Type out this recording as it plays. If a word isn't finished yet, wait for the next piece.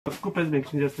తక్కువ price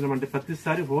mention చేస్తున్నాం అంటే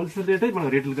ప్రతిసారి హోల్సేల్ రేటే మనం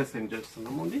రీటైల్ గా సెండ్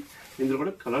చేస్తున్నాము అండి. ఇందులో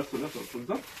కూడా కలర్స్ ఉన్నాయి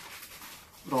చూద్దాం.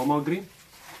 రామా గ్రీన్.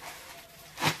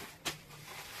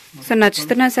 సో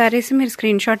నచ్చుతున్న సారీస్ మీరు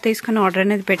స్క్రీన్ షాట్ తీసుకుని ఆర్డర్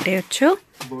అనేది పెట్టేయచ్చు.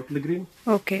 Bottle green.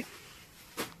 ఓకే,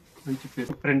 మంచి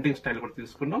ప్రింటింగ్ స్టైల్ కూడా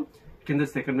తీసుకున్నాం. కింద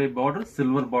సెకండరీ బార్డర్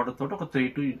సిల్వర్ బార్డర్ తోటి ఒక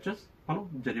 3-2 ఇంచెస్ మనం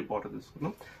జరీ బార్డర్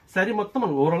తీసుకున్నాం. సారీ మొత్తం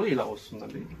మనం ఓవరాల్ ఇలా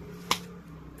వస్తుందండి.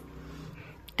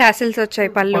 టాసిల్స్ వచ్చాయి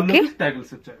పళ్ళుకి.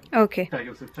 ట్యాగిల్స్ వచ్చాయి. ఓకే,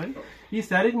 ట్యాగిల్స్ వచ్చాయి. ఈ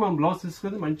సారీకి మనం బ్లౌజ్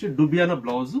తీసుకుంది మంచి డుబియానా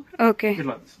బ్లౌజ్. ఓకే,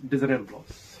 ఇలా డిజైనర్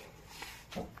బ్లౌజ్.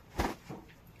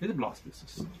 ఇది blouse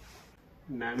pieces.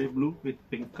 Navy blue with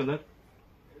pink colour,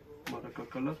 మరొక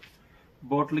colour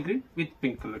bottle green with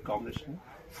pink colour combination.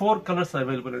 4 colours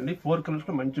available అండి. 4 కలర్స్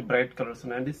లో మంచి బ్రైట్ కలర్స్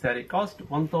ఉన్నాయండి. శారీ కాస్ట్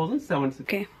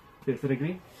 1760. కేసరి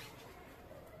గ్రీన్,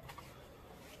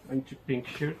 మంచి పింక్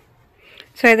షేడ్.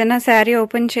 సో ఏదైనా శారీ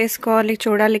ఓపెన్ చేసుకోవాలి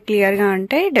చూడాలి క్లియర్గా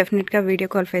అంటే డెఫినెట్గా వీడియో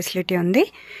కాల్ ఫెసిలిటీ ఉంది.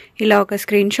 ఇలా ఒక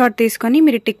స్క్రీన్ షాట్ తీసుకొని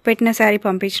మీరు టిక్ పెట్టిన శారీ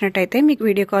పంపించినట్టయితే మీకు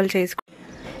వీడియో కాల్ చేసుకో.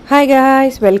 Hi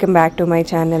guys, welcome back to my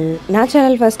channel. నా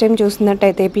ఛానల్ ఫస్ట్ టైం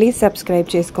చూస్తున్నట్టయితే ప్లీజ్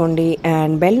సబ్స్క్రైబ్ చేసుకోండి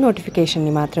అండ్ బెల్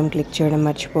నోటిఫికేషన్ని మాత్రం క్లిక్ చేయడం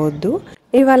మర్చిపోవద్దు.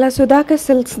 ఇవాళ సుధాకర్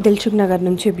సిల్క్స్ దిల్సుఖ్ నగర్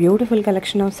నుంచి బ్యూటిఫుల్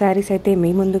కలెక్షన్ ఆఫ్ శారీస్ అయితే మీ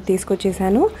ముందుకు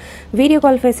తీసుకొచ్చేసాను. వీడియో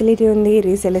కాల్ ఫెసిలిటీ ఉంది,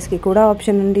 రీసెలర్స్కి కూడా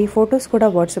ఆప్షన్ ఉంది, ఫొటోస్ కూడా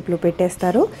వాట్సాప్లో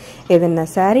పెట్టేస్తారు. ఏదన్నా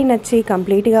శారీ నచ్చి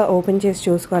కంప్లీట్గా ఓపెన్ చేసి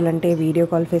చూసుకోవాలంటే వీడియో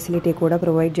కాల్ ఫెసిలిటీ కూడా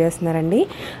ప్రొవైడ్ చేస్తున్నారండి.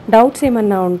 డౌట్స్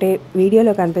ఏమన్నా ఉంటే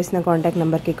వీడియోలో కనిపిస్తున్న కాంటాక్ట్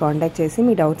నెంబర్కి కాంటాక్ట్ చేసి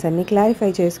మీ డౌట్స్ అన్ని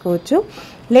క్లారిఫై చేసుకోవచ్చు.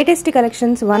 లేటెస్ట్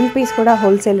కలెక్షన్స్ 1 పీస్ కూడా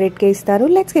హోల్సేల్ రేట్కే ఇస్తారు.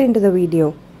 Let's get into the video.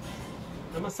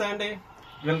 నమస్తే అండి,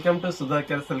 వెల్కమ్ టు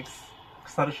సుధాకర్ సిల్క్స్.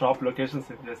 ఒకసారి షాప్ లొకేషన్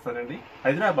సెట్ చేస్తానండి.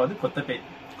 Hyderabad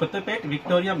Kothapet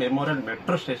Victoria memorial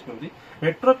metro station ఉంది.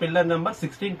 Metro pillar number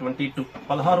 1622,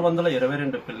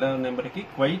 1622 pillar number కి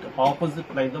క్వైట్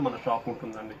ఆపోజిట్ లైన్ లో మన షాప్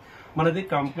ఉంటుందండి. మనది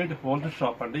కంప్లీట్ హోల్సేల్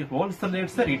షాప్ అండి. హోల్సేల్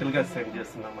రేట్స్ రీటైల్ గా సెండ్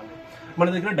చేస్తున్నామండి. మన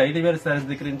దగ్గర డైలీ వేర్ శారీస్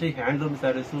దగ్గర నుంచి హ్యాండ్లూమ్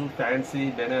శారీస్, ఫ్యాన్సీ,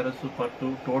 బెనారస్, పట్టు,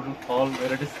 టోటల్ ఆల్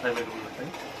వెరైటీస్ అవైలబుల్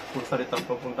ఉంటాయి. ఒకసారి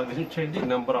తప్పకుండా విజిట్ చేయండి.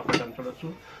 నెంబర్ ఆఫ్ ఐటమ్స్ చూడొచ్చు.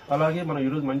 అలాగే మనం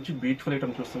ఈరోజు మంచి బ్యూటిఫుల్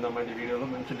ఐటమ్ చూస్తున్నామండి. వీడియోలో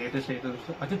మంచి లేటెస్ట్ ఐటమ్స్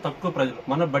అతి తక్కువ ప్రైస్ లో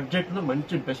మన బడ్జెట్ లో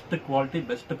మంచి best quality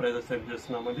best prices set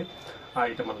చేస్తున్నామండి. ఆ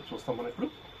ఐటమ్ మనం చూస్తాం. మనం ఇప్పుడు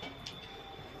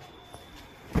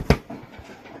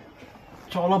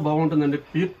చాలా బాగుంటుందండి.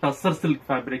 ప్యూర్ టస్సర్ సిల్క్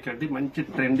ఫ్యాబ్రిక్ అండి. మంచి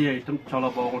ట్రెండీ ఐటమ్, చాలా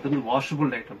బాగుంటుంది.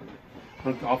 వాషబుల్ ఐటమ్ అండి.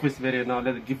 మనకి ఆఫీస్ వేర్ అయినా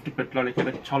లేదా గిఫ్ట్ పెట్టడానికి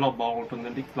చాలా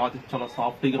బాగుంటుందండి. క్లాత్ చాలా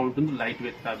సాఫ్ట్ గా ఉంటుంది, లైట్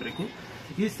వెయిట్ ఫ్యాబ్రిక్.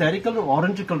 ఈ శారీ కలర్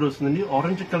ఆరెంజ్ కలర్ వస్తుందండి.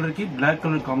 ఆరెంజ్ కలర్ కి బ్లాక్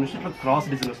కలర్ కాంబినేషన్ ఇట్లా క్రాస్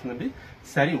డిజైన్ వస్తుందండి.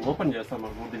 శారీ ఓపెన్ చేస్తాం,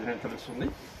 మనకు డిజైన్ తెలుస్తుంది.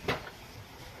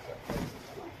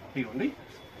 ఇదిగోండి,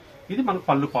 ఇది మన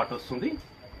పళ్ళు పార్ట్ వస్తుంది.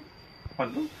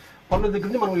 పళ్ళు దగ్గర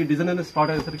నుంచి మనం ఈ డిజైన్ అనేది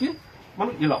స్టార్ట్ అయ్యేసరికి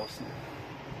మనకు ఇలా వస్తుంది.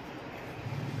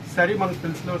 శారీ మనకు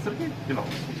తెలిసినసరికి ఇలా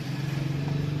వస్తుంది.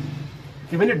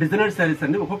 ఇవన్నీ డిజైనర్ శారీస్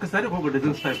అండి. ఒక్కొక్కసారి ఒక్కొక్క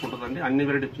డిజైన్ టైప్ ఉంటుందండి. అన్ని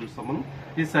వెరైటీస్ చూస్తాం మనం.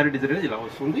 ఈ శారీ డిజైన్ అనేది ఇలా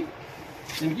వస్తుంది.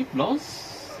 దీనికి blouse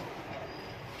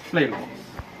plain blouse.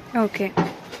 Okay,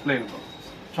 plain blouse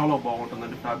చాలా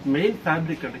బాగుంటుందండి. మెయిన్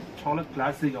ఫ్యాబ్రిక్ అండి, చాలా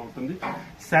క్లాసీగా ఉంటుంది.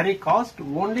 శారీ కాస్ట్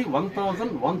ఓన్లీ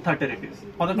 1130 రూపీస్,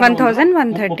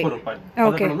 1130 రూపాయలు.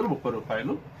 1130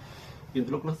 రూపాయలు.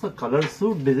 ఇందులో కూడా కలర్స్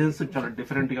డిజైన్స్ చాలా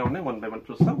డిఫరెంట్ గా ఉన్నాయి. 1 బై 1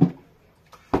 చూస్తాం.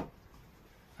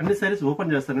 అన్ని సారీస్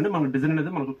ఓపెన్ చేస్తానండి. మనకు డిజైన్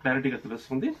అనేది మనకు క్లారిటీగా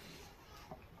తెలుస్తుంది.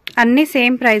 అన్ని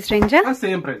same price range.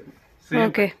 Same price.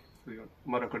 Okay,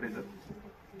 మరొక డిజైన్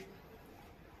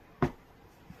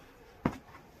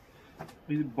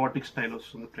ఇది బాటిక్ స్టైల్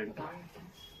వస్తుంది. ప్రింట్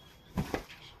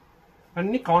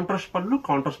అన్ని కాంట్రాస్ట్ పళ్ళు,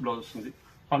 కాంట్రాస్ట్ బ్లౌజ్ వస్తుంది.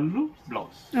 పళ్ళు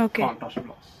బ్లౌజ్ కాంట్రాస్ట్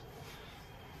బ్లౌజ్.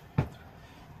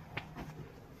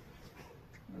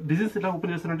 డిజైన్స్ ఇలా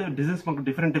ఓపెన్ చేస్తారంటే డిజైన్స్ మనకు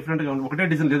డిఫరెంట్ గా ఉంది. ఒకటే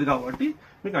డిజైన్ లేదు కాబట్టి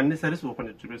మీకు అన్ని సారీస్ ఓపెన్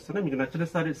చేసి చూపిస్తున్నాయి. మీకు నచ్చిన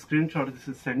సారీ స్క్రీన్ షాట్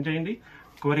తీసి సెండ్ చేయండి.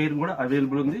 కొరియర్ కూడా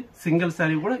అవైలబుల్ ఉంది. సింగిల్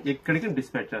సారీ కూడా ఎక్కడికి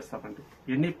డిస్పాచ్ చేస్తామండి.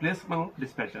 ఎనీ ప్లేస్ మనం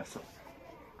డిస్పాచ్ చేస్తాం.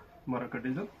 మరొక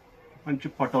డిజైన్ మంచి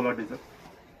పటోలా డిజైన్.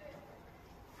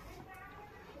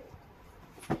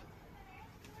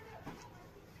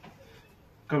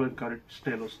 కలంకారీ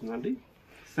స్టైల్ వస్తుందండి.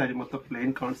 శారీ మొత్తం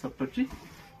ప్లెయిన్ కాన్సెప్ట్ వచ్చి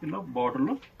ఇలా బార్డర్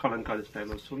లో కలంకారీ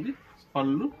స్టైల్ వస్తుంది.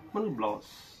 పళ్ళు మనకి బ్లౌజ్.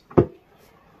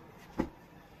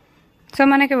 సో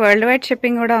మనకి వరల్డ్ వైడ్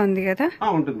షిప్పింగ్ కూడా ఉంది కదా?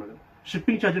 ఉంటుంది మేడం.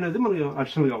 షిప్పింగ్ ఛార్జ్ అనేది మనకి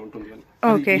అడిషనల్ గా ఉంటుంది.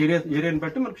 ఏరియాని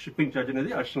బట్టి మనకి షిప్పింగ్ ఛార్జ్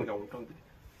అనేది అడిషనల్ గా ఉంటుంది.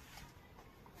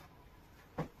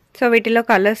 సో వీటిలో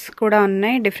కలర్స్ కూడా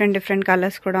ఉన్నాయి, డిఫరెంట్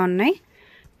కలర్స్ కూడా ఉన్నాయి.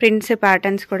 ప్రింట్స్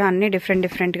ప్యాటర్న్స్ కూడా అన్ని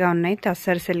డిఫరెంట్ గా ఉన్నాయి.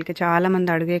 టస్సర్ సిల్క్ చాలా మంది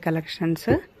అడిగే కలెక్షన్స్.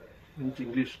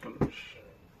 ఇంగ్లీష్ కలర్స్,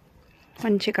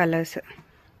 మంచి కలర్స్,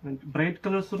 బ్రైట్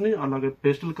కలర్స్ ఉన్నాయి. అలాగే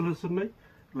పేస్టల్ కలర్స్ ఉన్నాయి,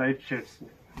 లైట్ షేడ్స్.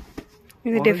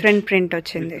 ఇది డిఫరెంట్ ప్రింట్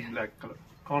వచ్చింది. బ్లాక్ కలర్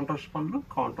కాంట్రాస్ట్ పళ్ళు,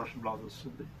 కాంట్రాస్ట్ బ్లౌజ్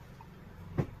వస్తుంది.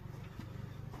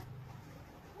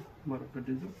 మరొక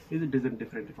డిజైన్, ఇది డిజైన్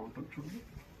డిఫరెంట్ గా ఉంటుంది చూడండి.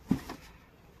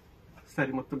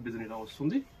 సారీ మొత్తం డిజైన్ ఇలా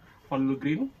వస్తుంది. పళ్ళు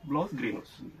గ్రీన్, బ్లౌజ్ గ్రీన్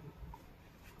వస్తుంది.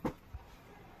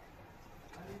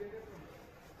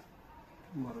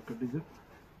 మరొక design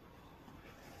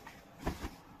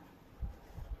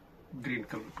green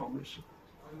colour combination.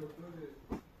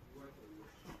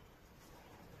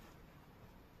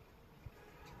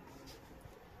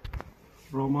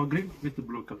 Roma green with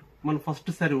blue colour. మనం ఫస్ట్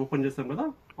సారీ ఓపెన్ చేస్తాం కదా,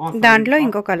 దాంట్లో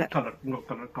ఇంకో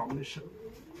కలర్ కాంబినేషన్.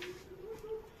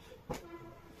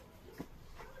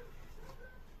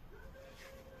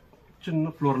 చిన్న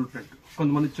ఫ్లోరల్ ప్రింట్.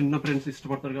 కొంతమంది చిన్న ప్రింట్స్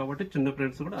ఇష్టపడతారు కాబట్టి చిన్న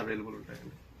ప్రింట్స్ కూడా అవైలబుల్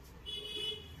ఉంటాయండి.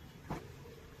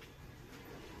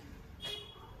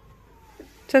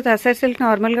 సో టసర్ సిల్క్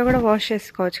నార్మల్ గా కూడా వాష్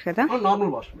చేసుకోవచ్చు కదా?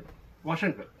 Normal wash, wash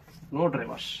and wear, no dry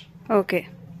wash. Okay.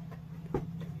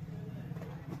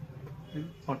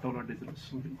 Patola design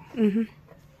వస్తుంది.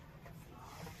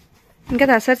 ఇంకా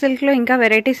టసర్ సిల్క్ లో ఇంకా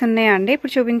వెరైటీస్ ఉన్నాయా అండి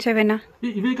ఇప్పుడు చూపించేవేనా?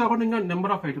 ఇవే కాకుండా ఇంకా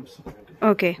నెంబర్ ఆఫ్ ఐటమ్స్ ఉన్నాయండి.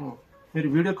 ఓకే. మీరు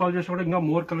వీడియో కాల్ చేసి కూడా ఇంకా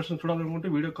మోర్ కలెక్షన్ చూడాలనుకుంటే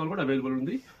వీడియో కాల్ కూడా అవైలబుల్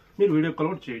ఉంది. మీరు వీడియో కాల్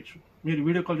కూడా చేయొచ్చు. మీరు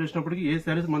వీడియో కాల్ చేసినప్పటికీ ఏ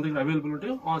సారీస్ మన దగ్గర అవైలబుల్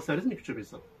ఉంటాయో ఆ సారీస్ మీకు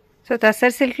చూపిస్తాం. సో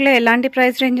టసర్ సిల్క్ లో ఎలాంటి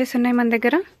ప్రైస్ రేంజెస్ ఉన్నాయి మన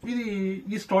దగ్గర? ఇది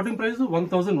ఈ starting price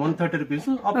 1130 rupees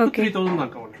up to 3000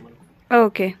 దాకా ఉన్నాయి మనకు.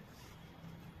 ఓకే.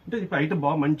 అంటే ఇప్పుడు ఐటమ్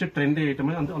బాగా మంచి ట్రెండ్ ఐటమ్,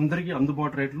 అందరికీ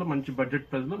అందుబాటు రేట్ లో మంచి బడ్జెట్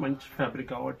ప్రైస్ లో మంచి ఫ్యాబ్రిక్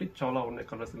కాబట్టి చాలా ఉన్నాయి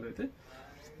కలర్స్. అయితే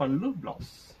పళ్ళు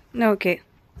బ్లౌజ్. ఓకే.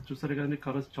 చూసారు కదండి,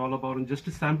 కలర్స్ చాలా బాగుంది. జస్ట్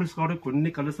శాంపిల్స్ కాబట్టి కొన్ని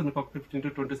కలర్స్ 15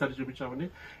 to 20 సారీ చూపించామని.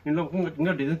 ఇందులో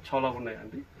ఇంకా డిజైన్స్ చాలా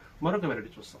ఉన్నాయండి. మరొక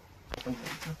వెరైటీ చూస్తాం.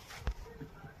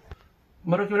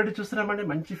 చూస్తున్నామండి,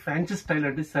 మంచి ఫ్యాన్సీ స్టైల్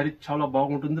అండి. శారీ చాలా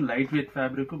బాగుంటుంది. లైట్ వెయిట్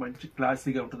ఫ్యాబ్రిక్, మంచి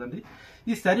క్లాసీగా ఉంటుందండి.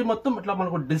 ఈ శారీ మొత్తం ఇట్లా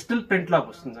మనకు డిజిటల్ ప్రింట్ లాగా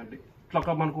వస్తుందండి.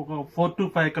 ఇట్లా మనకు ఒక 4 to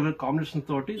 5 కలర్ కాంబినేషన్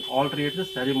తోటి ఆల్టర్నేట్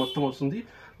శారీ మొత్తం వస్తుంది.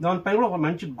 దానిపై కూడా ఒక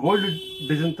మంచి గోల్డ్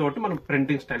డిజైన్ తోటి మనం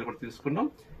ప్రింటింగ్ స్టైల్ కూడా తీసుకున్నాం.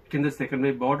 కింద second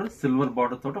way border, silver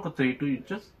border తోటి ఒక 3-2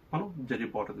 inches మనం జరీ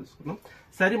బార్డర్ తీసుకున్నాం.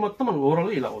 శారీ మొత్తం మనం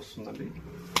ఓవరాల్ ఇలా వస్తుందండి.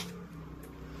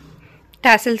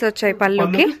 టాసిల్స్ వచ్చాయి,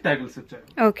 పళ్ళుకి ట్యాగిల్స్ వచ్చాయి.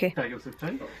 ఓకే, ట్యాగిల్స్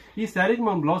వచ్చాయి. ఈ శారీకి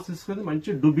మనం బ్లౌజ్ తీసుకుని మంచి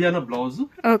డుబియానా బ్లౌజ్.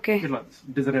 ఓకే. ఇలా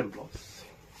డిజైనర్ బ్లౌజ్.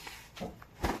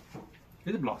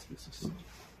 ఇది బ్లౌజ్ పీసెస్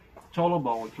చాలా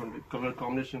బాగుంటుంది. కలర్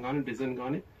కాంబినేషన్ కానీ డిజైన్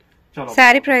కానీ చాలా.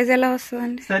 శారీ ప్రైస్ ఎలా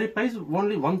వస్తుందండి? Sari price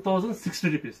only 1060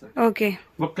 rupees. Okay.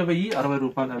 1060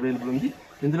 రూపాయలు అవైలబుల్ ఉంది.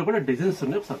 ఇందులో కూడా డిజైన్స్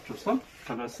ఉన్నాయి, ఒకసారి చూస్తాం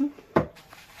కలర్స్.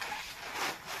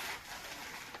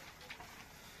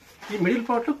 ఈ మిడిల్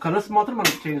పార్ట్ లో కలర్స్ మాత్రం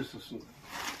మనకు చేంజెస్ వస్తుంది.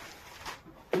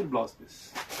 Blouse piece.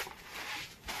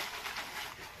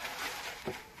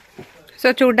 సో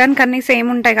చూడడానికి అన్ని సేమ్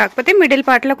ఉంటాయి, కాకపోతే మిడిల్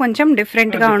పార్ట్ లో కొంచెం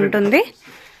డిఫరెంట్ గా ఉంటుంది.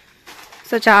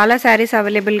 సో చాలా శారీస్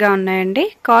అవైలబుల్ గా ఉన్నాయండి.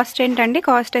 కాస్ట్ ఏంటండి?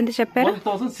 కాస్ట్ ఎంత చెప్పారు?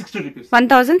 1060 రూపీస్.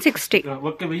 1060.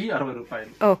 1060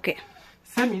 రూపాయలు. ఓకే.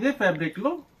 సేమ్ ఇదే ఫ్యాబ్రిక్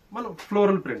లో మనం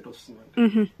ఫ్లోరల్ ప్రింట్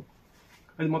వస్తుంది.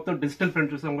 అది మొత్తం డిజిటల్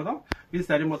ప్రింట్ చూసాం కదా, ఈ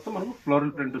శారీ మొత్తం మనం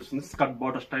ఫ్లోరల్ ప్రింట్ వస్తుంది. Skirt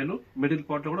border style. Middle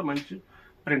part లో కూడా మంచి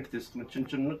ప్రింట్ తీసుకున్నాం. చిన్న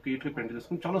చిన్న కీట్లు ప్రింట్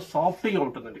తీసుకుని చాలా సాఫ్ట్ గా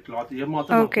ఉంటుందండి క్లాత్.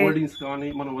 ఏమాత్రం హోల్డింగ్స్ కానీ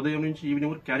మనం ఉదయం నుంచి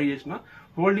ఈవినింగ్ వరకు క్యారీ చేసిన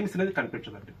హోల్డింగ్స్ అనేది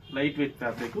కనిపించదండి. Light weight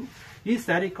fabric. ఈ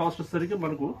శారీ కాస్ట్ వచ్చేసరికి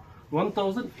మనకు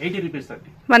 1080 రూపీస్ అండి.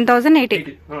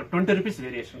 1080. 20 రూపీస్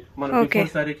వేరియేషన్. మన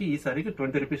శారీకి ఈ శారీకి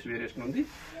 20 రూపీస్ వేరియేషన్ ఉంది.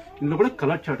 ఇందులో కూడా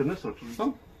కలర్ చార్ట్ ఉన్నాయి,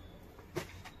 చూద్దాం.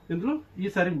 ఇందులో ఈ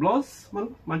శారీ బ్లౌజ్ మనం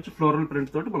మంచి ఫ్లోరల్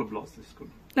ప్రింట్ తోటి మనం బ్లౌజ్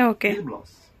తీసుకుంటాం. ఓకే.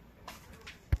 బ్లౌజ్.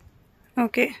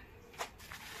 ఓకే.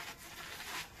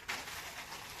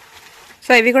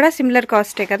 సో ఇవి కూడా సిమిలర్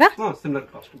కాస్టే కదా? Similar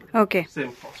cost. Okay.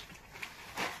 Same cost.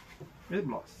 ఇది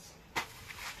బ్లౌజ్.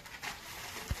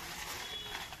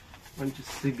 మంచి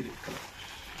సీ గ్రీన్ కలర్.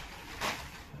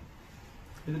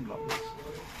 ఇది blouse.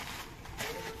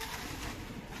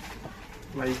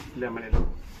 Light lemon yellow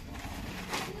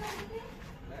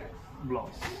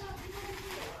blouse.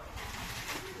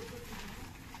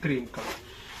 Cream colour,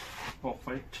 off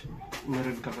white,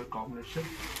 maroon colour combination.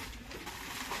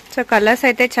 So colours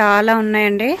అయితే చాలా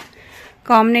ఉన్నాయండి.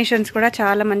 కాంబినేషన్స్ కూడా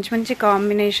చాలా మంచి మంచి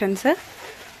కాంబినేషన్స్.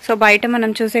 సో బయట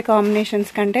మనం చూసే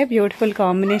కాంబినేషన్స్ కంటే బ్యూటిఫుల్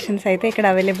కాంబినేషన్స్ అయితే ఇక్కడ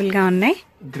అవైలబుల్ గా ఉన్నాయి.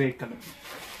 Grey colour,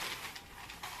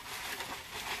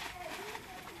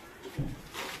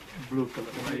 blue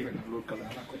colour, light blue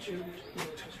colour,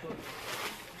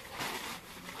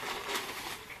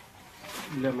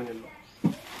 lemon yellow.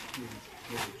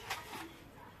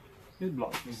 ఇది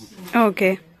బ్లౌజ్.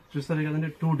 ఓకే. చూసారు కదండి,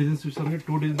 2 డిజైన్స్ చూసారు.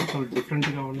 2 డిజైన్స్ చాలా డిఫరెంట్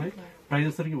గా ఉన్నాయి.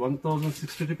 ప్రైజెస్ సరికి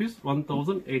 1060 రూపీస్,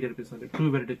 1080 రూపీస్ అండి. 2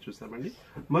 వెరైటీస్ చూసామండి.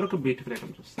 మరొక బ్యూటిఫుల్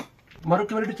ఐటమ్ చూస్తాం.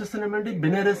 మరొక వెరైటీ చూస్తున్నామండి,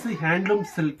 బెనారస్ హ్యాండ్లూమ్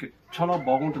సిల్క్. చాలా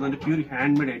బాగుంటుందండి. ప్యూర్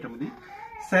హ్యాండ్ మేడ్ ఐటమ్ ఇది.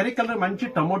 శారీ కలర్ మంచి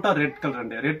టమోటా రెడ్ కలర్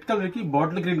అండి. రెడ్ కలర్ కి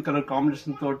బాటిల్ గ్రీన్ కలర్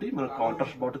కాంబినేషన్ తోటి మనం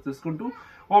కాంట్రాస్ట్ బార్డర్ తీసుకుంటూ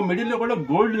ఆ మిడిల్ లో కూడా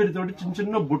గోల్డ్ జరీ తోటి చిన్న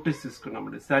చిన్న బుట్టీస్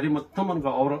తీసుకున్నామండి. శారీ మొత్తం మనకు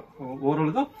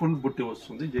ఓవరాల్ గా ఫుల్ బుట్టి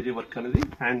వస్తుంది. జరీ వర్క్ అనేది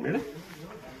హ్యాండ్ మేడ్.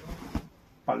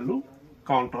 పళ్ళు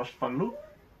కాంట్రాస్ట్ పళ్ళు,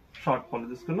 షార్ట్ పళ్ళు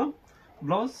తీసుకున్నాం.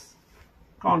 బ్లౌజ్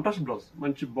కాంట్రాస్ట్ బ్లౌజ్,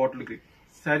 మంచి బాటిల్ గ్రీన్.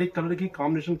 శారీ కలర్ కి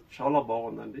కాంబినేషన్ చాలా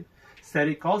బాగుందండి.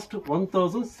 శారీ కాస్ట్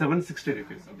 1760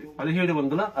 రూపీస్ అండి.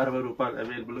 1760 రూపాయలు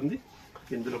అవైలబుల్ ఉంది.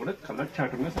 ఇందులో కూడా కలర్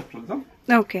చార్ట్ ఉన్నాయి, సార్ చూద్దాం.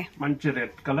 ఓకే, మంచి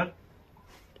రెడ్ కలర్,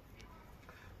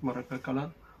 మరొక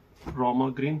కలర్ రామా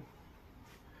గ్రీన్,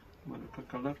 మరొక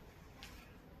colour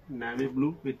navy blue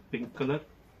with pink colour,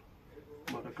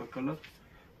 మరొక colour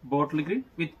bottle green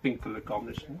with pink colour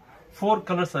combination. 4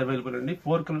 colours available అండి.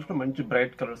 4 కలర్స్ లో మంచి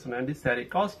బ్రైట్ కలర్స్ ఉన్నాయండి. Sari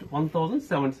cost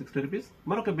 1760 rupees.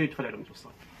 మరొక బ్యూటిఫుల్ ఐటమ్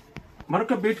చూస్తాం.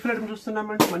 మరొక బ్యూటిఫుల్ ఐటమ్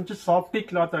చూస్తున్నామంటే మంచి సాఫ్టీ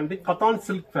క్లాత్ అండి. కథాన్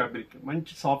సిల్క్ ఫ్యాబ్రిక్,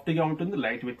 మంచి సాఫ్టీగా ఉంటుంది,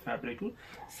 light weight fabric.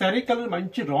 Sari colour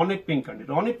మంచి రాణి పింక్ అండి.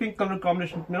 రాణి పింక్ కలర్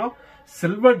కాంబినేషన్ మీద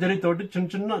సిల్వర్ జరీ తోటి చిన్న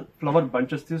చిన్న ఫ్లవర్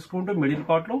బంచెస్ తీసుకుంటూ మిడిల్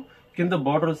పార్ట్ లో కింద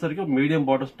బార్డర్ వచ్చేసరికి మీడియం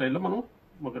బార్డర్ స్టైల్లో మనం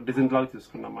ఒక డిజైన్ లాగా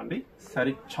తీసుకున్నామండి.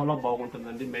 శారీ చాలా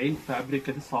బాగుంటుందండి. మెయిన్ ఫ్యాబ్రిక్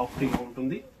అయితే సాఫ్టీగా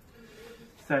ఉంటుంది.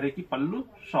 శారీకి పళ్ళు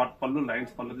షార్ట్ పళ్ళు,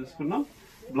 లైన్స్ పళ్ళు తీసుకున్నాం.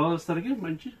 బ్లౌజ్ వచ్చేసరికి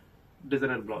మంచి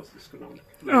డిజైనర్ బ్లౌజ్ తీసుకున్నాం.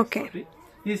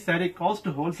 ఈ శారీ కాస్ట్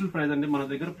హోల్సేల్ ప్రైస్ అండి. మన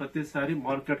దగ్గర ప్రతి శారీ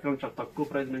మార్కెట్ కన్నా చాలా తక్కువ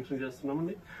ప్రైస్ మెన్షన్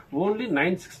చేస్తున్నామండి. ఓన్లీ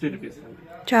 960 రూపీస్ అండి.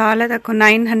 చాలా తక్కువ,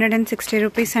 960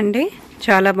 రూపీస్ అండి.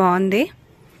 చాలా బాగుంది.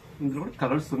 ఇందులో కూడా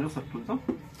కలర్స్ ఉన్నాయి, సార్ చూద్దాం.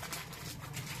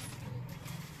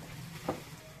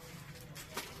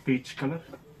 పీచ్ కలర్,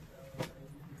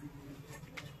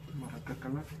 మరొక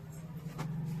కలర్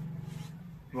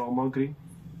రామా గ్రీన్,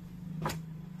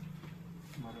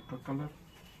 మరొక కలర్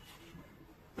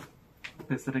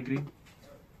పెసర గ్రీన్,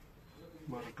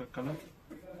 మరొక కలర్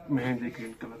మెహందీ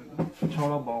గ్రీన్ కలర్.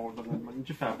 చాలా బాగుంటుంది,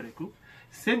 మంచి ఫ్యాబ్రిక్.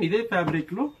 సేమ్ ఇదే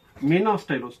ఫ్యాబ్రిక్ లో మీనా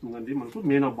స్టైల్ వస్తుందండి. మనకు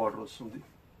మీనా బార్డర్ వస్తుంది.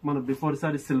 మనం before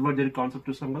sorry silver zari concept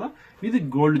చూసాం కదా, ఇది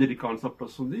గోల్డ్ జరీ కాన్సెప్ట్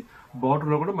వస్తుంది. బార్డర్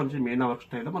లో కూడా మంచి మీనా వర్క్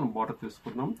స్టైల్ లో మనం బార్డర్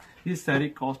తీసుకున్నాం. ఈ శారీ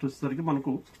కాస్ట్ వచ్చేసరికి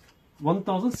మనకు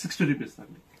 1060 రూపీస్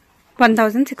అండి.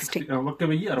 1060,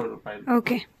 1060 రూపాయలు.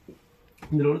 ఓకే.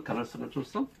 ఇందులో కలర్స్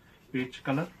చూస్తాం. పీచ్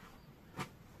కలర్,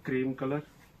 క్రీమ్ కలర్,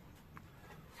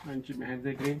 మంచి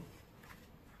mehndi green,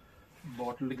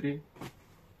 bottle green,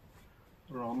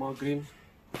 Rama green,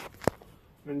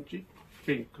 మంచి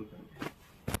పింక్ కలర్.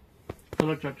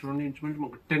 కలర్ చార్ట్ చూడండి. ఇంచుమించు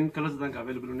మాకు 10 కలర్స్ దానికి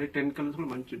అవైలబుల్ ఉన్నాయి. 10 కలర్స్ కూడా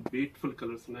మంచి బ్యూటిఫుల్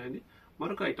కలర్స్ ఉన్నాయండి.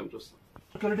 మరొక ఐటమ్ చూస్తాం.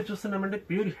 క్వాలిటీ చూస్తున్నామంటే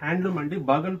ప్యూర్ హ్యాండ్లూమ్ అండి.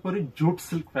 బాగల్పూరి జూట్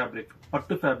సిల్క్ ఫ్యాబ్రిక్,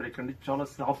 పట్టు ఫ్యాబ్రిక్ అండి. చాలా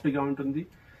సాఫ్ట్ గా ఉంటుంది.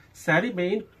 శారీ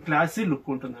మెయిన్ క్లాసీ లుక్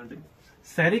ఉంటుందండి.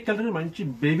 శారీ కలర్ మంచి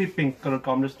బేబీ పింక్ కలర్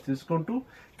కాంబినేషన్ తీసుకుంటూ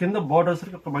కింద బార్డర్స్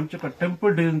ఒక మంచి ఒక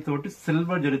టెంపుల్ డిజైన్ తోటి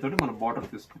సిల్వర్ జరీ తోటి మనం బార్డర్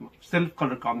తీసుకున్నాం. సెల్ఫ్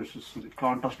కలర్ కాంబినేషన్ వస్తుంది,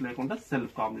 కాంట్రాస్ట్ లేకుండా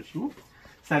సెల్ఫ్ కాంబినేషన్.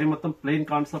 శారీ మొత్తం ప్లెయిన్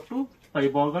కాన్సెప్ట్. పై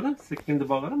బాగాన కింద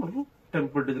బాగాన మనకు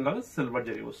టెంపుల్ డిజైన్ లాగా సిల్వర్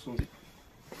జరీ వస్తుంది.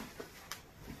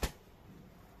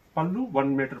 పళ్ళు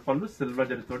 1 మీటర్ పళ్ళు సిల్వర్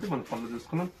జరీ తోటి మనం పళ్ళు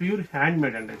తీసుకున్నాం. ప్యూర్ హ్యాండ్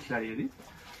మేడ్ అండి శారీ ఇది.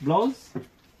 బ్లౌజ్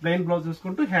ప్లెయిన్ బ్లౌజ్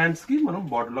తీసుకుంటూ హ్యాండ్స్ కి మనం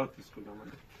బార్డర్ లాగా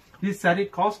తీసుకున్నామండి. ఈ శారీ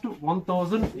కాస్ట్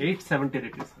 1870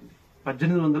 రూపీస్ అండి.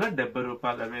 1870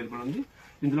 రూపాయలు అవైలబుల్ ఉంది.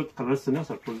 ఇందులో కలర్స్ ఉన్నాయి,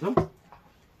 సార్ చూద్దాం.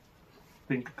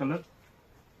 పింక్ కలర్,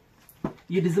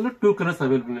 ఈ డిజైన్ లో 2 కలర్స్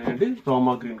అవైలబుల్ ఉన్నాయండి.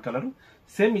 రామా గ్రీన్ కలర్,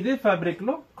 సేమ్ ఇదే ఫ్యాబ్రిక్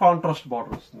లో కాంట్రాస్ట్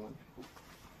బార్డర్ వస్తుందండి.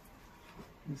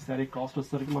 ఈ శారీ కాస్ట్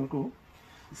వచ్చేసరికి మనకు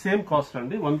సేమ్ కాస్ట్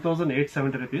అండి,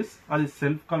 1870 రూపీస్. అది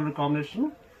సెల్ఫ్ కలర్ కాంబినేషన్.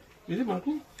 ఇది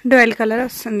మనకు డ్యూయల్ కలర్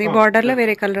వస్తుంది, బార్డర్ లో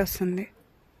వేరే కలర్ వస్తుంది.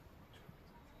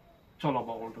 చాలా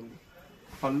బాగుంటుంది.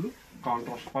 పళ్ళు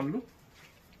కాంట్రాస్ట్ పళ్ళు,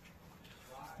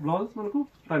 బ్లౌజ్ మనకు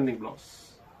రన్నింగ్ బ్లౌజ్.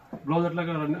 బ్లౌజ్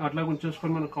అట్లాగా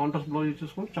ఉంచేసుకొని మనం కాంట్రాస్ట్ బ్లౌజ్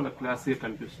ఇచ్చేసుకొని చాలా క్లాసీగా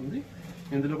కనిపిస్తుంది.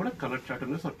 ఇందులో కూడా కలర్ చార్ట్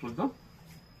ఉంది, సార్ చూద్దాం.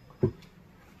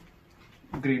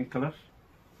 గ్రీన్ కలర్,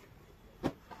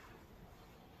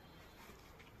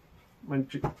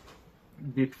 మంచి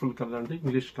బ్యూటిఫుల్ కలర్ అండి,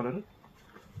 ఇంగ్లీష్ కలర్.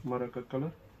 మరొక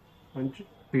కలర్ మంచి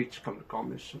peach colour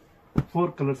combination. 4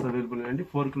 colours available ఉన్నాయండి.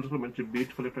 4 కలర్స్ లో మంచి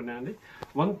బ్యూటిఫుల్ ఉన్నాయండి.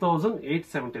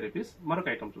 1870 రూపీస్. మరొక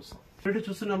ఐటమ్ చూస్తాం. ఇక్కడ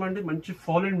చూస్తున్నామండి మంచి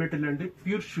ఫాలిన్ మెటీరియల్ అండి.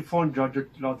 Pure chiffon georgette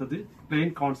cloth. అది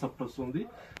ప్లెయిన్ కాన్సెప్ట్ వస్తుంది.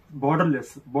 బార్డర్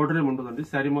లెస్, బార్డర్ ఏమి ఉండదండి.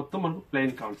 శారీ మొత్తం మనకు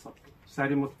ప్లెయిన్ కాన్సెప్ట్.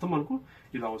 శారీ మొత్తం మనకు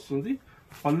ఇలా వస్తుంది.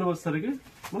 పళ్ళు వచ్చేసరికి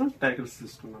మనం టైటిల్స్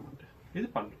తీసుకున్నామండి. ఇది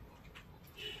పళ్ళు.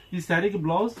 ఈ శారీకి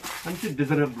బ్లౌజ్ మంచి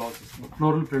డిజైనర్ బ్లౌజ్ వస్తుంది.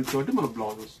 ఫ్లోరల్ ప్రింట్ తోటి మన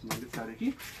బ్లౌజ్ వస్తుంది శారీకి.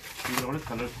 ఇందులో కూడా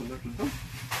కలర్స్ ఉన్నట్టు.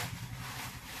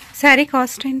 శారీ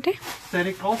కాస్ట్ ఏంటి?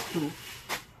 శారీ కాస్ట్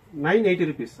 980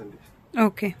 రూపీస్ అండి.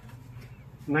 Okay,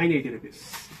 980 rupees.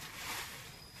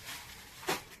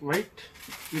 White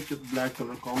with black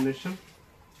colour combination.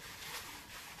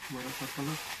 మరొక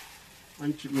కలర్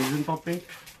మంచి మెజెంటా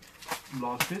పింక్.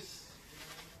 బ్లౌజ్ పీస్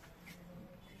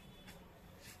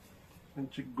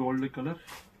మంచి gold colour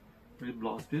with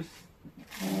blouse piece,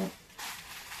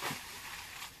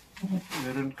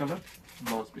 maroon colour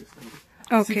blouse piece అండి.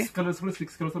 6 కలర్స్ కూడా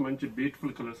 6 కలర్స్ మంచి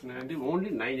బ్యూటిఫుల్ కలర్స్ ఉన్నాయండి. Only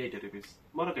 980 rupees.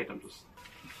 మరొక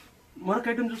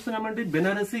ఐటమ్ చూస్తున్నామండి,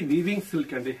 బెనారసీ వీవింగ్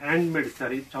సిల్క్ అండి, హ్యాండ్ మేడ్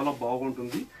శారీ, చాలా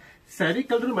బాగుంటుంది. శారీ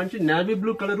కలర్ మంచి నేవీ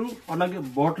బ్లూ కలర్, అలాగే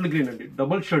బాటిల్ గ్రీన్ అండి,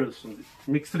 డబుల్ షేడ్ వస్తుంది,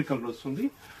 మిక్స్డ్ కలర్ వస్తుంది.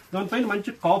 దానిపైన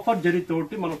మంచి కాపర్ జరీ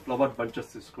తోటి మనం ఫ్లవర్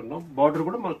బంచెస్ తీసుకున్నాం. బార్డర్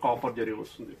కూడా మనకు కాపర్ జరీ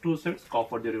వస్తుంది, 2 సైడ్స్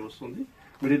కాపర్ జరీ వస్తుంది.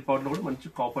 మిడిల్ పార్ట్ లో కూడా మంచి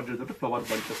కాపర్ జరీ తోటి ఫ్లవర్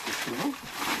బంచెస్ తీసుకున్నాం.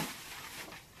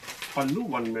 పళ్ళు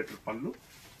 1 మీటర్ పళ్ళు,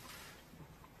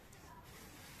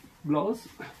 బ్లౌజ్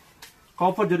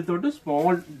కాపర్ జరీ తోటి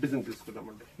స్మాల్ డిజైన్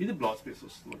తీసుకున్నామండి. ఇది బ్లౌజ్ పీస్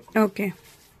వస్తుంది. ఓకే.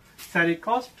 Sorry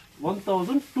cost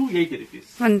 1280 rupees.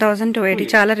 1280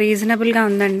 చాలా రీజనబుల్ గా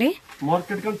ఉందండి.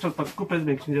 మార్కెట్ గా చాలా తక్కువ ప్రైస్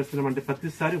మెన్షన్ చేస్తున్నామండి.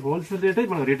 ప్రతిసారి హోల్సేల్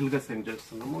రేట్ మనం రీటైల్ గా సెండ్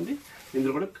చేస్తున్నాము అండి.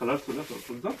 ఇందులో కూడా కలర్స్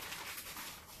ఉన్నాయి.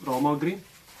 రామా గ్రీన్.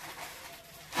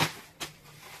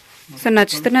 సో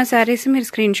నచ్చుతున్న శారీస్ మీరు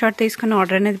స్క్రీన్ షాట్ తీసుకుని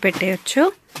ఆర్డర్ అనేది పెట్టేయచ్చు.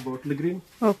 Bottle green.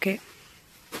 ఓకే.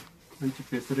 మంచి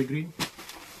పెసర గ్రీన్.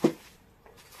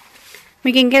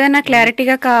 మీకు ఇంకేదైనా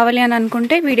క్లారిటీగా కావాలి అని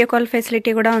అనుకుంటే వీడియో కాల్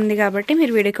ఫెసిలిటీ కూడా ఉంది కాబట్టి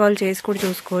మీరు వీడియో కాల్ చేసి కూడా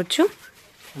చూసుకోవచ్చు.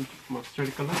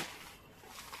 Mustard colour,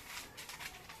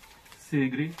 sea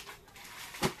green,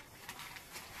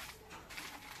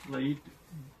 light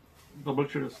double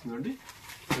shade వస్తుందండి,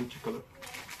 మంచి కలర్.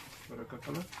 మరొక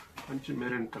కలర్ మంచి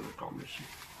మెరూన్ కలర్ కాంబినేషన్.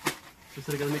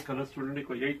 చూసారు కదా, మీ కలర్స్ చూడండి,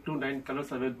 8 to 9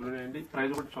 కలర్స్ అవైలబుల్ ఉన్నాయండి.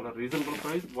 ప్రైస్ కూడా చాలా రీజనబుల్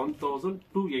ప్రైస్,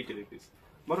 1280 రూపీస్.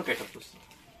 మరొక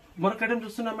ఐటమ్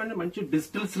చూస్తున్నామండి, మంచి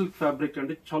డిజిటల్ సిల్క్ ఫ్యాబ్రిక్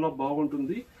అండి, చాలా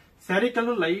బాగుంటుంది. Sari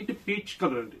colour light peach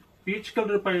colour అండి. పీచ్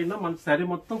కలర్ పైన మన శారీ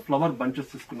మొత్తం ఫ్లవర్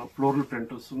బంచెస్ తీసుకున్నాం, ఫ్లోరల్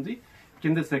ప్రింట్ వస్తుంది.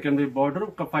 కింద సెకండరీ బార్డర్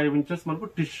ఒక 5 ఇంచెస్ మనకు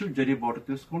టిష్యూ జరీ బార్డర్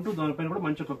తీసుకుంటూ దానిపైన కూడా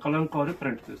మంచి ఒక కలంకారీ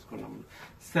ప్రింట్ తీసుకున్నాం.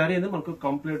 శారీ అనేది మనకు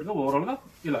కంప్లీట్ గా ఓవరాల్ గా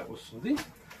ఇలా వస్తుంది.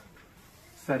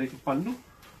 శారీకి పళ్ళు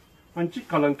మంచి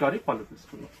కలంకారీ పళ్ళు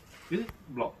తీసుకున్నాం. ఇది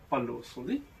పళ్ళు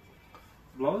వస్తుంది.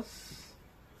 బ్లౌజ్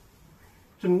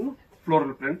చిన్న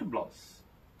ఫ్లోరల్ ప్రింట్ బ్లౌజ్,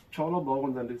 చాలా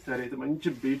బాగుందండి. శారీ అయితే మంచి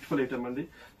బ్యూటిఫుల్ ఐటమ్ అండి.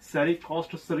 శారీ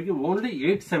కాస్ట్ వచ్చేసరికి ఓన్లీ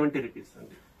 870 రూపీస్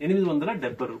అండి,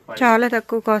 870 రూపాయలు. చాలా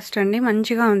తక్కువ కాస్ట్ అండి,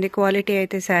 మంచిగా ఉంది క్వాలిటీ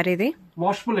అయితే. శారీది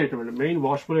వాషబుల్ ఐటమ్ అండి, మెయిన్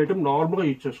వాషబుల్ ఐటమ్, నార్మల్ గా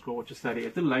యూజ్ చేసుకోవచ్చు. శారీ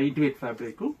అయితే లైట్ వెయిట్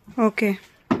ఫ్యాబ్రిక్. ఓకే.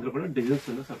 ఇందులో కూడా డిజైన్స్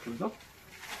ఉన్నాయి. సర్కిల్తో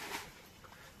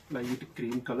light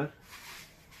cream colour,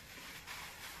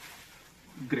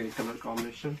 grey colour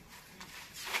combination,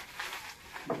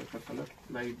 colour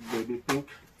light baby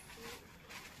pink,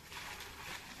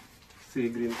 sea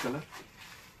green colour,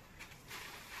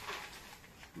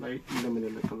 light lemon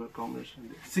yellow colour combination.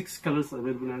 6 colours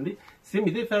available అండి. Same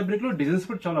ఇదే fabric లో designs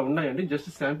కూడా చాలా ఉన్నాయండి. జస్ట్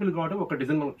శాంపిల్ కాబట్టి ఒక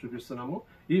డిజైన్ మనం చూపిస్తున్నాము.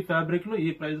 ఈ ఫ్యాబ్రిక్ లో ఈ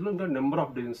ప్రైస్ లో ఇంకా నెంబర్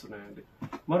ఆఫ్ డిజైన్స్ ఉన్నాయండి.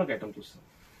 మరొక ఐటమ్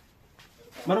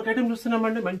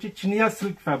చూస్తున్నామండి, మంచి చినియా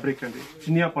సిల్క్ ఫ్యాబ్రిక్ అండి,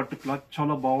 చినియా పట్టు క్లాత్,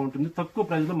 చాలా బాగుంటుంది. తక్కువ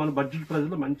ప్రైస్ లో, మన బడ్జెట్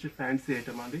ప్రైస్ లో మంచి ఫ్యాన్సీ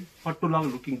ఐటమ్ అండి. పట్టులాగా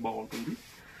లుకింగ్ బాగుంటుంది.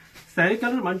 శారీ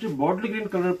కలర్ మంచి బాటిల్ గ్రీన్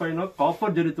కలర్ పైన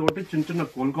కాపర్ జరీ తోటి చిన్న చిన్న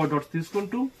కోల్కా డాట్స్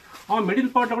తీసుకుంటూ ఆ మిడిల్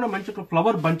పార్ట్ కూడా మంచి ఒక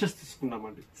ఫ్లవర్ బంచెస్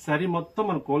తీసుకున్నామండి. శారీ మొత్తం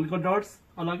మన కోల్కా డాట్స్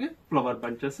అలాగే ఫ్లవర్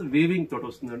బంచెస్ వీవింగ్ తోటి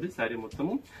వస్తుందండి. శారీ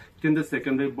మొత్తము కింద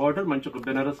సెకండరీ బార్డర్ మంచి ఒక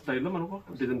బెనారస్ స్టైల్లో మనం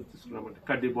డిజైన్ తీసుకున్నామండి.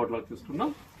 కడ్డీ బార్డర్ లాగా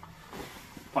తీసుకున్నాం.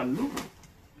 పళ్ళు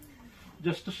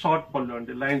జస్ట్ షార్ట్ పళ్ళు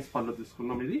అండి, లైన్స్ పళ్ళు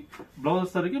తీసుకున్నాం. ఇది బ్లౌజ్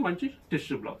సరికి మంచి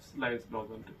టిష్యూ బ్లౌజ్, లైన్స్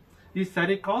బ్లౌజ్ అంటే. ఈ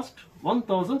శారీ కాస్ట్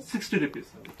 1060 రూపీస్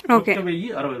అండి,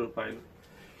 1060 రూపాయలు.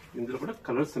 ఇందులో కూడా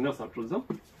కలర్స్ ఉన్నాయి, ఒకసారి చూద్దాం.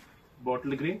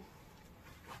 బాటిల్ గ్రీన్,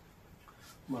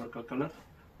 మరొక కలర్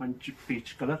మంచి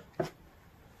పీచ్ కలర్,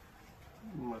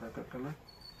 మరొక కలర్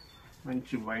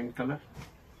మంచి వైన్ కలర్,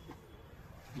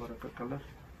 మరొక కలర్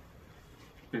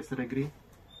పెసర గ్రీన్,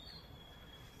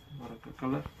 మరొక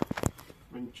కలర్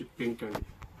మంచి పింక్ అండి,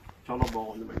 చాలా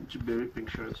బాగుంది. మంచి బేబీ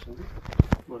పింక్ షేడ్ వస్తుంది.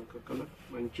 మరొక కలర్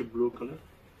మంచి బ్లూ కలర్,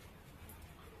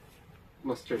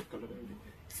 మస్టర్డ్ కలర్ అండి.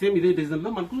 సేమ్ ఇదే డిజైన్ లో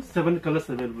మనకు 7 కలర్స్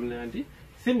అవైలబుల్ ఉన్నాయండి.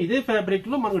 సేమ్ ఇదే ఫ్యాబ్రిక్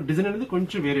లో మనకు డిజైన్ అనేది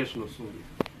కొంచెం వేరియేషన్ వస్తుంది.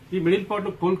 ఈ మిడిల్ పార్ట్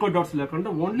లో కోల్కా డాట్స్ లేకుండా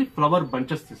ఓన్లీ ఫ్లవర్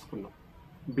బంచెస్ తీసుకున్నాం.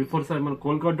 బిఫోర్ సారీ మనం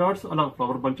కోల్కా డాట్స్ అలా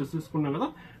ఫ్లవర్ బంచెస్ తీసుకున్నాం కదా,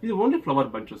 ఇది ఓన్లీ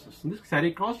ఫ్లవర్ బంచెస్ వస్తుంది.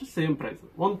 Sari cost same price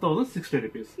 1060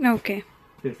 rupees. Okay.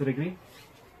 పెసర గ్రీన్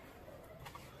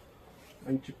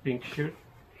మంచి పింక్ షేడ్.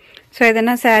 సో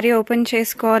ఏదైనా శారీ ఓపెన్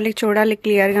చేసుకోవాలి, చూడాలి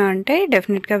క్లియర్గా అంటే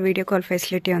డెఫినెట్గా వీడియో కాల్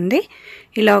ఫెసిలిటీ ఉంది.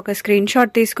 ఇలా ఒక స్క్రీన్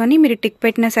షాట్ తీసుకొని మీరు టిక్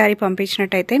పెట్టిన శారీ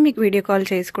పంపించినట్టయితే మీకు వీడియో కాల్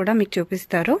చేసి కూడా మీకు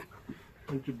చూపిస్తారు.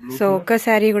 సో ఒక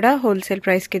శారీ కూడా హోల్సేల్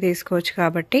ప్రైస్కి తీసుకోవచ్చు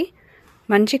కాబట్టి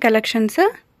మంచి కలెక్షన్స్.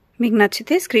 మీకు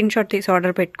నచ్చితే స్క్రీన్ షాట్ తీసి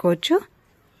ఆర్డర్ పెట్టుకోవచ్చు.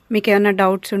 మీకు ఏమైనా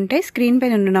డౌట్స్ ఉంటే స్క్రీన్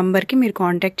పైన ఉన్న నంబర్కి మీరు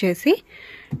కాంటాక్ట్ చేసి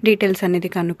డీటెయిల్స్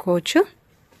అనేది కనుక్కోవచ్చు.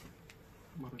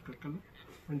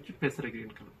 మంచి పెసర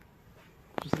గ్రీన్ కలర్.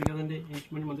 చూసారు కదండి,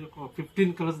 ఇంచుమించు మంది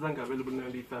 15 కలర్స్ దాకా అవైలబుల్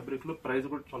ఉన్నాయండి ఈ ఫ్యాబ్రిక్ లో. ప్రైస్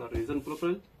కూడా చాలా రీజనబుల్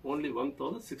ప్రైస్, ఓన్లీ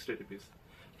 1060 రూపీస్.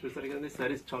 చూసారు కదండి,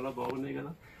 సారీస్ చాలా బాగున్నాయి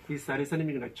కదా. ఈ సారీస్ అని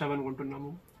మీకు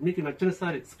నచ్చామనుకుంటున్నాము. మీకు నచ్చిన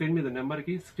సారీ స్క్రీన్ మీద నెంబర్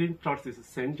కి స్క్రీన్ షాట్స్ తీసి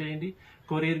సెండ్ చేయండి.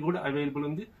 కొరియర్ కూడా అవైలబుల్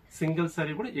ఉంది. సింగిల్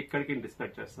సారీ కూడా ఎక్కడికి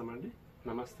డిస్పాచ్ చేస్తామండి.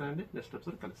 నమస్తే అండి, నెక్స్ట్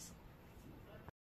ఎపిసోడ్ కలుస్తాం.